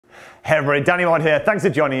Hey everybody, Danny Maude here. Thanks for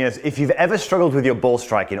joining us. If you've ever struggled with your ball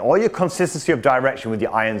striking or your consistency of direction with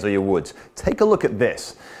your irons or your woods, take a look at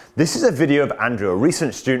this. This is a video of Andrew, a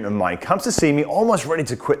recent student of mine, comes to see me almost ready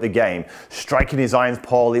to quit the game, striking his irons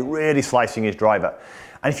poorly, really slicing his driver.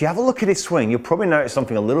 And if you have a look at his swing, you'll probably notice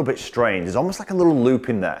something a little bit strange. There's almost like a little loop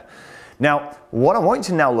in there. Now, what I want you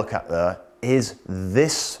to now look at there is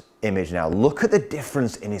this image now. Look at the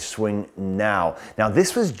difference in his swing now. Now,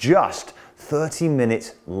 this was just 30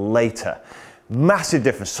 minutes later. Massive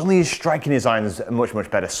difference. Suddenly he's striking his irons much, much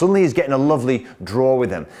better. Suddenly he's getting a lovely draw with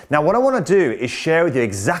them. Now what I want to do is share with you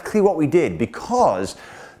exactly what we did, because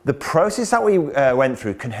the process that we went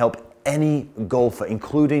through can help any golfer,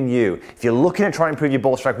 including you. If you're looking at trying to improve your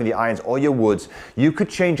ball striking with your irons or your woods, you could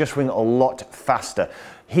change your swing a lot faster.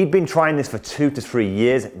 He'd been trying this for 2 to 3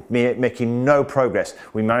 years, making no progress.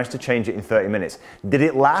 We managed to change it in 30 minutes. Did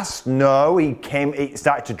it last? No, he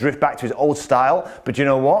started to drift back to his old style, but you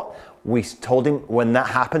know what? We told him when that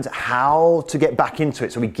happens how to get back into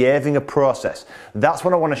it, so we gave him a process. That's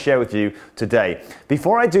what I want to share with you today.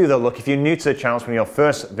 Before I do though, look, if you're new to the channel, it's one of your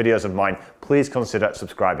first videos of mine, please consider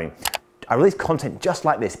subscribing. I release content just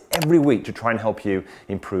like this every week to try and help you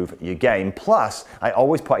improve your game. Plus, I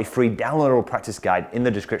always put a free downloadable practice guide in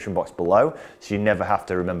the description box below, so you never have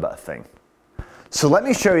to remember a thing. So let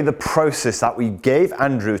me show you the process that we gave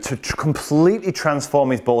Andrew to completely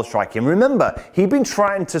transform his ball striking. Remember, he'd been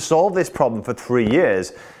trying to solve this problem for 3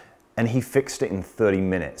 years, and he fixed it in 30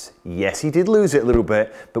 minutes. Yes, he did lose it a little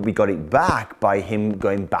bit, but we got it back by him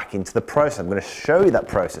going back into the process. I'm going to show you that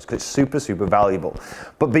process because it's super, super valuable.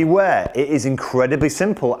 But beware, it is incredibly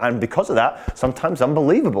simple, and because of that, sometimes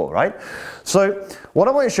unbelievable, right? So what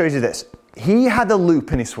I want to show you is this. He had a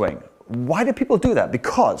loop in his swing. Why do people do that?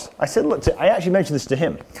 Because I said, look, I actually mentioned this to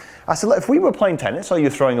him. I said, look, if we were playing tennis or you're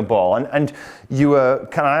throwing a ball and you were,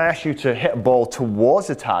 can I ask you to hit a ball towards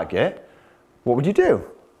the target, what would you do?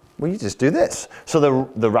 Well, you just do this. So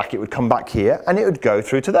the racket would come back here and it would go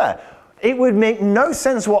through to there. It would make no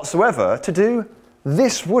sense whatsoever to do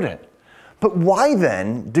this, would it? But why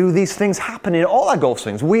then do these things happen in all our golf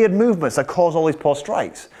swings? Weird movements that cause all these poor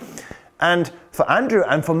strikes. And for Andrew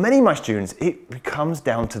and for many of my students, it comes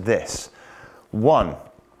down to this. One,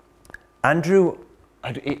 Andrew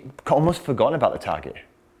had almost forgotten about the target.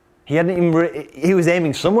 He was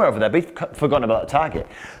aiming somewhere over there, but he'd forgotten about the target.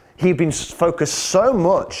 He'd been focused so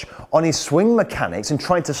much on his swing mechanics and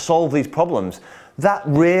trying to solve these problems that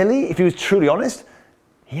really, if he was truly honest,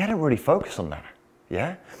 he hadn't really focused on that,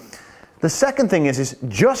 yeah? The second thing is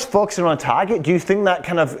just focusing on a target. Do you think that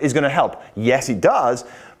kind of is going to help? Yes, it does.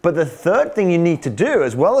 But the third thing you need to do,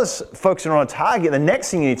 as well as focusing on a target, the next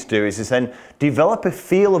thing you need to do is then develop a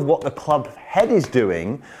feel of what the club head is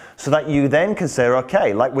doing, so that you then can say,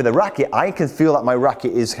 okay, like with a racket, I can feel that my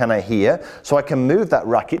racket is kind of here, so I can move that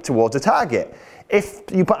racket towards the target. If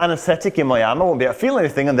you put anesthetic in my arm, I won't be able to feel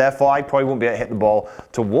anything, and therefore I probably won't be able to hit the ball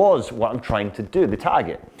towards what I'm trying to do, the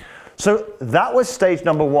target. So that was stage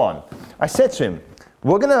number one. I said to him,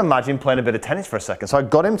 we're going to imagine playing a bit of tennis for a second. So I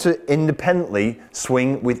got him to independently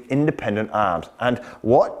swing with independent arms. And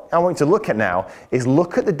what I want you to look at now is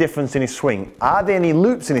look at the difference in his swing. Are there any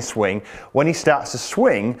loops in his swing when he starts to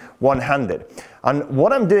swing one-handed? And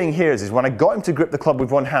what I'm doing here is when I got him to grip the club with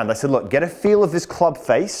one hand, I said, look, get a feel of this club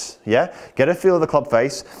face, yeah? Get a feel of the club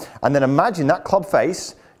face, and then imagine that club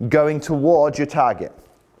face going towards your target.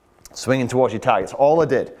 Swinging towards your target. That's all I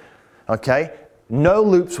did, okay? No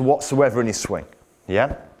loops whatsoever in his swing.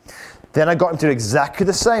 Yeah? Then I got him to do exactly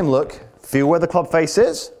the same look. Feel where the club face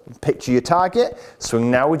is, picture your target, swing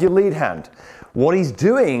now with your lead hand. What he's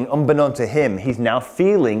doing, unbeknown to him, he's now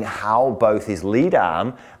feeling how both his lead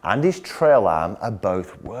arm and his trail arm are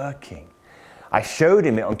both working. I showed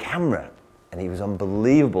him it on camera and he was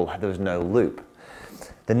unbelievable. There was no loop.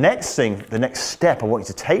 The next thing, the next step I want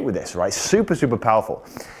you to take with this, right, super, super powerful,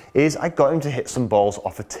 is I got him to hit some balls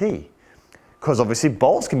off a tee. Because obviously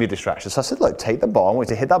balls can be a distraction. So I said, look, take the ball, I want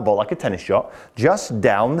you to hit that ball like a tennis shot, just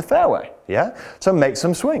down the fairway, yeah? So make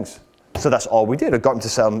some swings. So that's all we did. I got him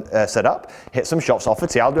to set up, hit some shots off a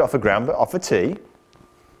tee. I'll do it off a ground, but off a tee.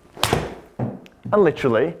 And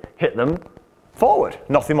literally hit them forward.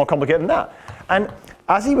 Nothing more complicated than that. And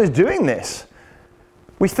as he was doing this,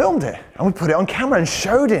 we filmed it and we put it on camera and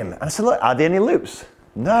showed him. And I said, look, are there any loops?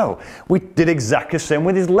 No. We did exactly the same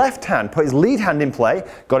with his left hand, put his lead hand in play,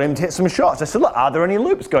 got him to hit some shots. I said, look, are there any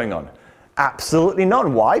loops going on? Absolutely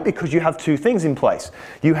none. Why? Because you have two things in place.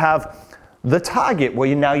 You have the target where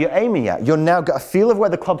you're aiming at. You've now got a feel of where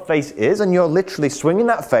the club face is, and you're literally swinging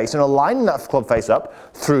that face and aligning that club face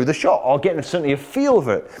up through the shot, or getting certainly a feel of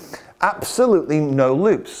it. Absolutely no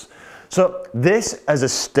loops. So this, as a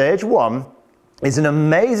stage one, is an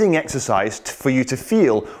amazing exercise for you to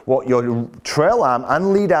feel what your trail arm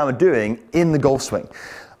and lead arm are doing in the golf swing.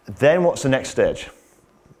 Then what's the next stage?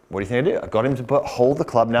 What do you think I do? I got him to hold the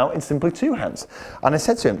club now in simply 2 hands. And I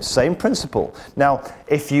said to him, same principle. Now,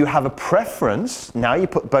 if you have a preference, now you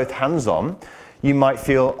put both hands on, you might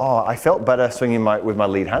feel, oh, I felt better swinging with my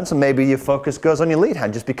lead hand, so maybe your focus goes on your lead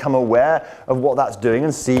hand. Just become aware of what that's doing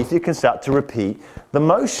and see if you can start to repeat the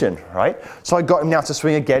motion, right? So I got him now to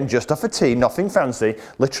swing again just off a tee, nothing fancy,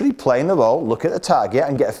 literally playing the ball, look at the target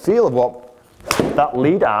and get a feel of what that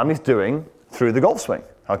lead arm is doing through the golf swing,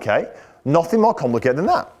 okay? Nothing more complicated than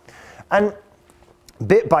that. And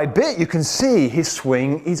bit by bit, you can see his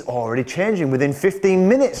swing is already changing. Within 15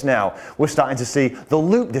 minutes now, we're starting to see the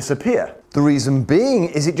loop disappear. The reason being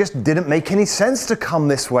is it just didn't make any sense to come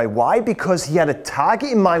this way. Why? Because he had a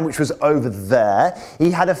target in mind which was over there.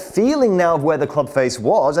 He had a feeling now of where the club face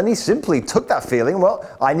was, and he simply took that feeling, well,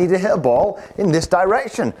 I need to hit a ball in this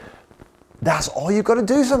direction. That's all you've got to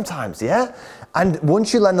do sometimes, yeah? And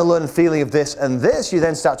once you learn the feeling of this and this, you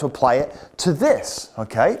then start to apply it to this,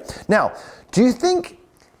 okay? Now, do you think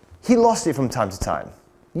he lost it from time to time?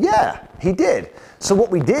 Yeah, he did. So what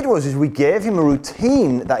we did was we gave him a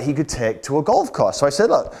routine that he could take to a golf course. So I said,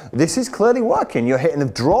 look, this is clearly working. You're hitting the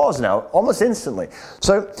draws now almost instantly.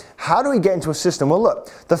 So how do we get into a system? Well, look,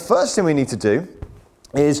 the first thing we need to do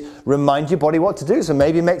is remind your body what to do. So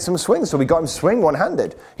maybe make some swings. So we got him swing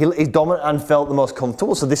one-handed. His dominant hand felt the most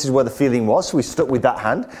comfortable, so this is where the feeling was, so we stuck with that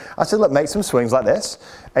hand. I said, look, make some swings like this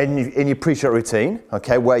in your pre-shot routine,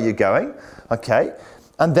 okay, where you're going, okay?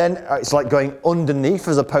 And then it's like going underneath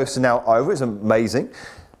as opposed to now over. It's amazing.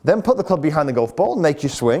 Then put the club behind the golf ball, make your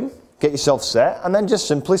swing, get yourself set, and then just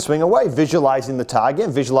simply swing away, visualizing the target,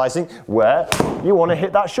 visualizing where you want to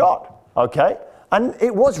hit that shot, okay? And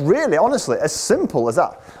it was really, honestly, as simple as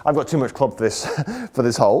that. I've got too much club for this, for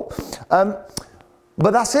this hole. But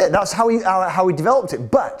that's it. That's how we developed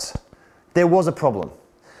it. But there was a problem.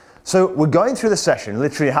 So we're going through the session,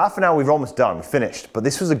 literally half an hour, we've almost done, finished. But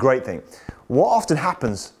this was a great thing. What often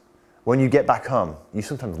happens when you get back home? You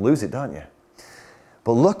sometimes lose it, don't you?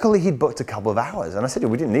 But luckily he'd booked a couple of hours. And I said,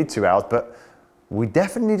 we didn't need 2 hours, but we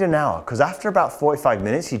definitely need an hour. Because after about 45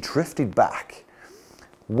 minutes, he drifted back.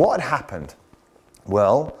 What had happened?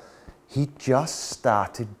 Well, he just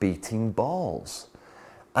started beating balls.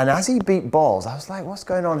 And as he beat balls, I was like, what's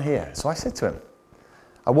going on here? So I said to him,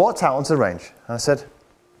 I walked out onto the range and I said,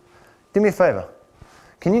 do me a favor.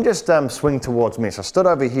 Can you just swing towards me? So I stood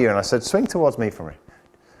over here and I said, swing towards me for me.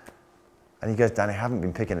 And he goes, Danny, I haven't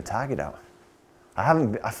been picking a target out.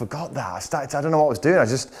 I forgot that. I don't know what I was doing. I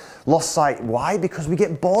just lost sight. Why? Because we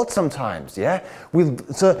get bored sometimes, yeah?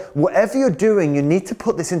 So whatever you're doing, you need to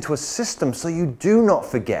put this into a system so you do not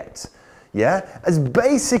forget, yeah? As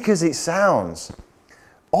basic as it sounds,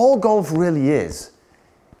 all golf really is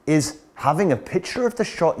having a picture of the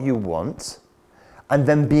shot you want and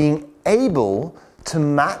then being able to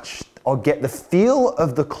match or get the feel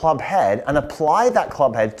of the club head and apply that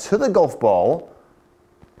club head to the golf ball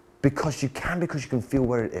because you can feel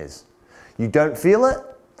where it is. You don't feel it,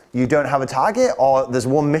 you don't have a target, or there's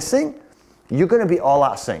one missing, you're gonna be all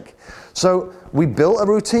out of sync. So we built a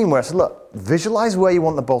routine where I said, look, visualize where you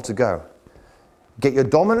want the ball to go. Get your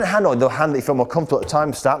dominant hand or the hand that you feel more comfortable at the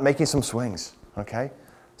time, start making some swings, okay?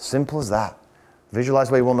 Simple as that.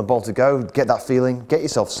 Visualize where you want the ball to go, get that feeling, get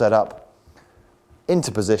yourself set up,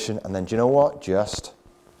 into position, and then do you know what? Just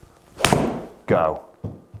go.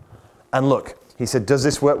 And look, he said, does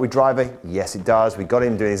this work with driver? Yes, it does. We got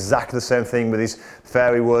him doing exactly the same thing with his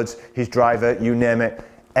fairway woods, his driver, you name it.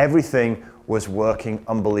 Everything was working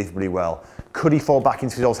unbelievably well. Could he fall back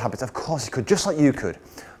into his old habits? Of course he could, just like you could.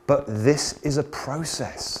 But this is a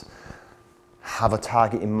process. Have a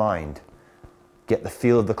target in mind. Get the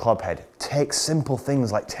feel of the club head. Take simple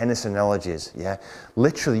things like tennis analogies, yeah?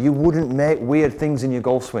 Literally, you wouldn't make weird things in your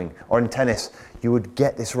golf swing or in tennis. You would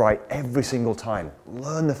get this right every single time.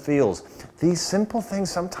 Learn the feels. These simple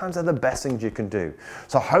things sometimes are the best things you can do.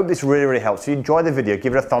 So I hope this really, really helps. If you enjoy the video,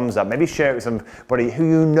 give it a thumbs up. Maybe share it with somebody who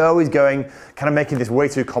you know is kind of making this way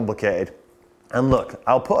too complicated. And look,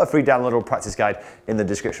 I'll put a free downloadable practice guide in the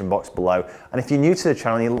description box below. And if you're new to the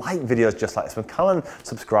channel and you like videos just like this one, come and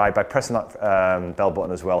subscribe by pressing that bell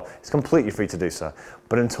button as well. It's completely free to do so.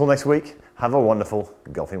 But until next week, have a wonderful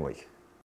golfing week.